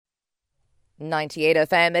98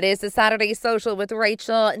 FM. It is the Saturday Social with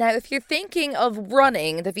Rachael. Now, if you're thinking of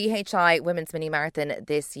running the VHI Women's Mini Marathon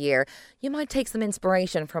this year, you might take some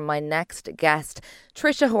inspiration from my next guest.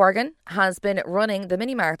 Trisha Horgan has been running the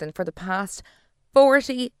mini marathon for the past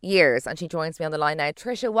 40 years, and she joins me on the line now.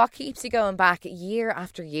 Trisha, what keeps you going back year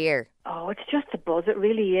after year? Oh, it's just a buzz. It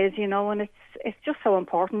really is, and it's just so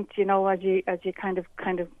important, as you kind of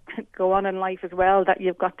go on in life as well, that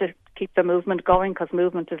you've got to keep the movement going, because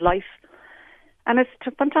movement is life. And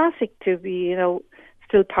it's fantastic to be,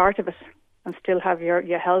 still part of it and still have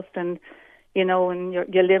your health and, and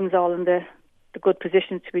your limbs all in the good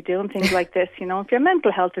positions to be doing things like this, If your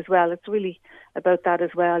mental health as well, it's really about that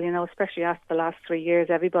as well, especially after the last 3 years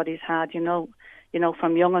everybody's had,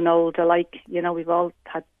 from young and old alike, we've all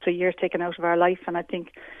had 3 years taken out of our life. And I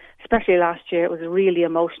think especially last year, it was really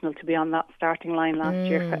emotional to be on that starting line last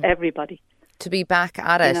year for everybody. To be back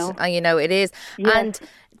at it, it is. Yes. And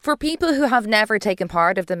for people who have never taken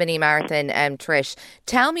part of the mini marathon, Trish,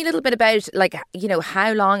 tell me a little bit about,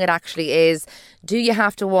 how long it actually is. Do you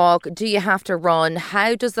have to walk? Do you have to run?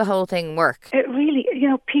 How does the whole thing work? It really,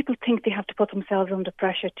 people think they have to put themselves under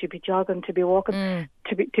pressure to be jogging, to be walking,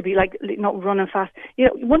 to be like, not running fast.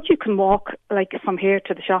 Once you can walk, like from here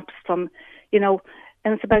to the shops,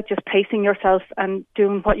 and it's about just pacing yourself and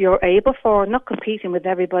doing what you're able for, not competing with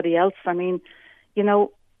everybody else. I mean,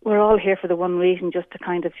 we're all here for the one reason, just to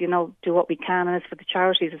kind of, do what we can, and it's for the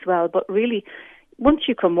charities as well. But really, once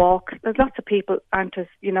you can walk, there's lots of people aren't as,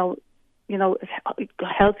 as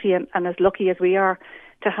healthy and as lucky as we are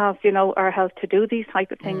to have, our health to do these type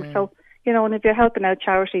of things. So, and if you're helping out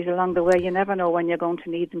charities along the way, you never know when you're going to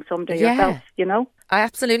need them someday yourself, I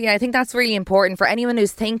think that's really important for anyone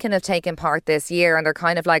who's thinking of taking part this year and they're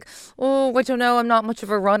kind of like, oh, I don't know, I'm not much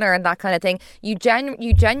of a runner and that kind of thing. You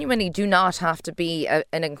genuinely do not have to be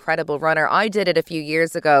an incredible runner. I did it a few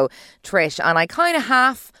years ago, Trish, and I kind of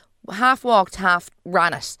half walked, half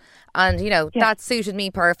ran it. And, that suited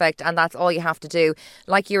me perfect, and that's all you have to do.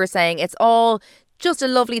 Like you were saying, it's all just a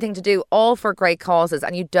lovely thing to do, all for great causes,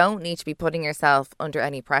 and you don't need to be putting yourself under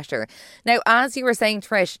any pressure. Now, as you were saying,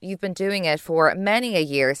 Trish, you've been doing it for many a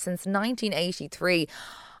year, since 1983.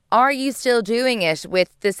 Are you still doing it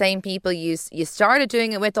with the same people you started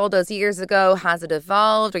doing it with all those years ago? Has it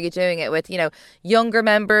evolved? Are you doing it with, younger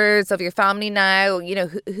members of your family now?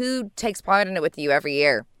 Who takes part in it with you every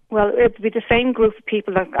year? Well, it'd be the same group of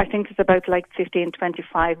people. That I think there's about like 15,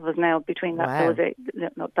 25 of us now between that.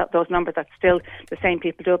 Wow. Those numbers. That's still the same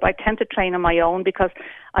people do it. But I tend to train on my own because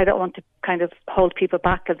I don't want to kind of hold people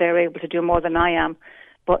back if they're able to do more than I am.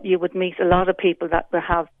 But you would meet a lot of people that we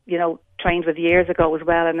have, trained with years ago as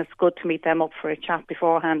well, and it's good to meet them up for a chat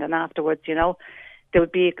beforehand and afterwards. There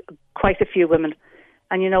would be quite a few women.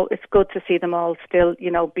 And, it's good to see them all still,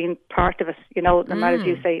 being part of it. No matter, as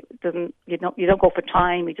you say, you don't go for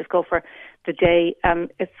time, you just go for the day.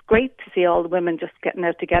 It's great to see all the women just getting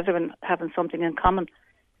out together and having something in common.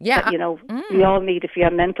 Yeah. That, we all need, if you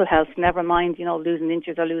have mental health, never mind, losing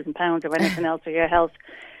inches or losing pounds or anything else or your health.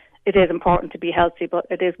 It is important to be healthy, but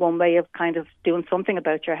it is one way of kind of doing something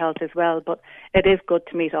about your health as well. But it is good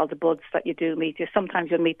to meet all the buds that you do meet.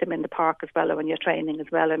 Sometimes you'll meet them in the park as well or when you're training as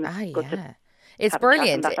well. And it's good to... It's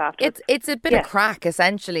brilliant. It's a bit of crack,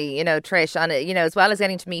 essentially, Trish. And, as well as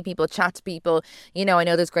getting to meet people, chat to people, I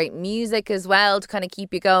know there's great music as well to kind of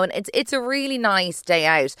keep you going. It's a really nice day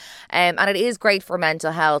out. And it is great for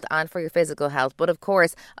mental health and for your physical health. But, of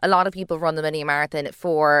course, a lot of people run the mini marathon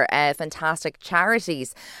for fantastic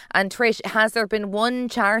charities. And, Trish, has there been one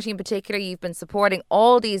charity in particular you've been supporting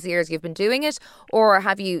all these years you've been doing it? Or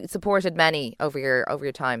have you supported many over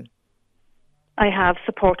your time? I have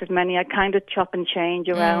supported many. I kind of chop and change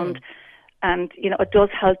around. And, it does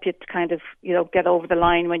help you to kind of, get over the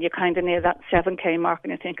line when you're kind of near that 7K mark and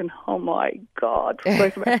you're thinking, oh my God,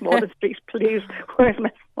 where's Westmoreland Street, please? Where's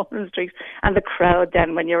Westmoreland Street? And the crowd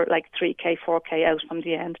then when you're like 3K, 4K out from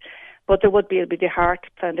the end. But it'd be the Heart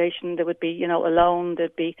Foundation, there would be, Alone,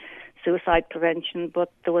 there'd be suicide prevention. But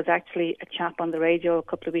there was actually a chap on the radio a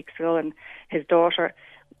couple of weeks ago, and his daughter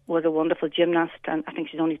was a wonderful gymnast, and I think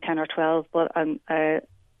she's only 10 or 12, but I'm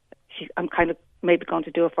kind of maybe going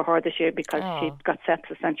to do it for her this year because she got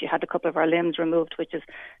sepsis and she had a couple of her limbs removed, which is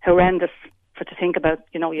horrendous to think about,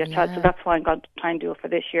 your child. So that's why I'm going to try and do it for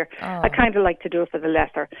this year. I kind of like to do it for the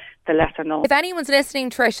lesser known. If anyone's listening,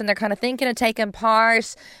 Trish, and they're kind of thinking of taking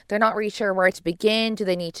part, they're not really sure where to begin, do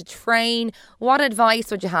they need to train? What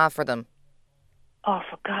advice would you have for them? Oh,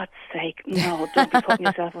 for God's sake, no, don't be putting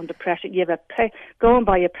yourself under pressure. You have go and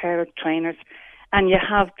buy a pair of trainers, and you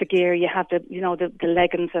have the gear, you have the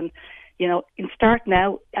leggings, and you know, you can start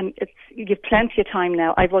now, and you've plenty of time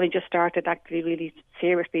now. I've only just started actually really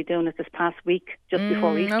seriously doing it this past week, just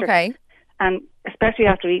before Easter. Okay. And especially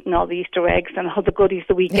after eating all the Easter eggs and all the goodies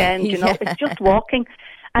the weekend, you know, it's just walking.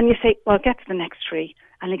 And you say, well, get to the next tree.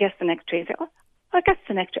 And you get to the next tree and say, oh, I'll get to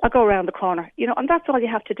the next tree. I'll go around the corner, you know, and that's all you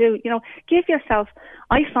have to do. You know, give yourself,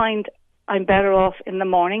 I find I'm better off in the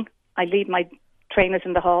morning. I leave my trainers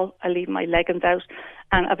in the hall. I leave my leggings out.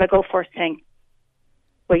 And if I go first thing,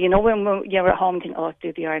 well, you know, when you're at home, you think, oh,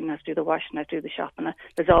 do the ironing, I do the washing, I do the shopping.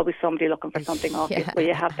 There's always somebody looking for something off you, where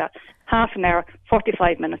you have that half an hour,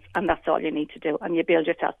 45 minutes, and that's all you need to do. And you build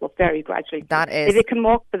yourself up very gradually. That is. If you can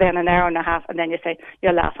walk for then an hour and a half, and then you say,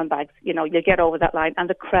 you're laughing bags, you know, you get over that line, and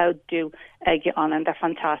the crowd do egg you on, and they're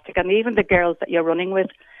fantastic. And even the girls that you're running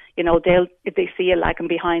with, you know, if they see you lagging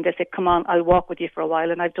behind, they say, come on, I'll walk with you for a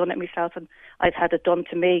while. And I've done it myself, and I've had it done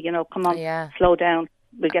to me, you know, come on, slow down,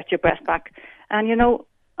 we'll get your breath back. And, you know,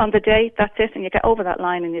 on the day, that's it, and you get over that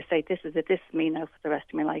line and you say, this is it, this is me now for the rest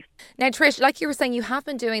of my life. Now, Trish, like you were saying, you have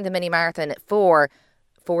been doing the mini marathon for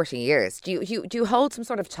 40 years. Do you hold some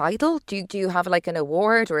sort of title? Do you have like an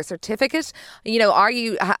award or a certificate? You know, are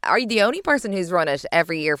you the only person who's run it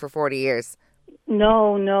every year for 40 years?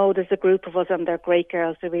 No, there's a group of us, and they're great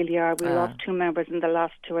girls, they really are. We lost 2 members in the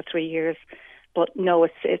last 2 or 3 years, but no,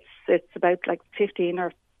 it's about like 15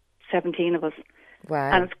 or 17 of us.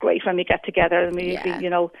 Wow. And it's great when we get together, and we, you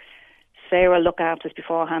know, Sarah will look after us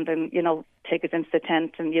beforehand and, you know, take us into the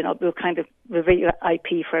tent, and, you know, we'll kind of reveal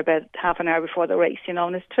IP for about half an hour before the race, you know,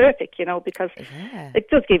 and it's terrific, you know, because it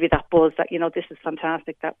does give you that buzz that, you know, this is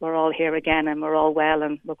fantastic, that we're all here again and we're all well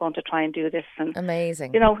and we're going to try and do this. And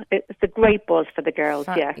amazing. You know, it's a great buzz for the girls,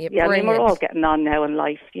 yeah. I mean, we're all getting on now in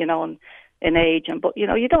life, you know, and in age, but you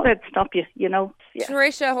know, you don't let it stop you, you know.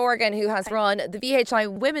 Trisha Horgan, who has run the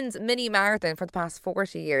VHI Women's Mini Marathon for the past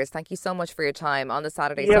 40 years. Thank you so much for your time on the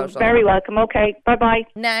Saturday You're Social. Very welcome. Okay, bye-bye.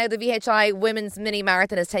 Now, the VHI Women's Mini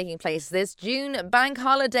Marathon is taking place this June, bank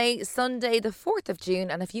holiday, Sunday the 4th of June.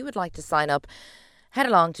 And if you would like to sign up, head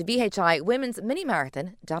along to VHI Women's Mini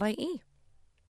Marathon.ie.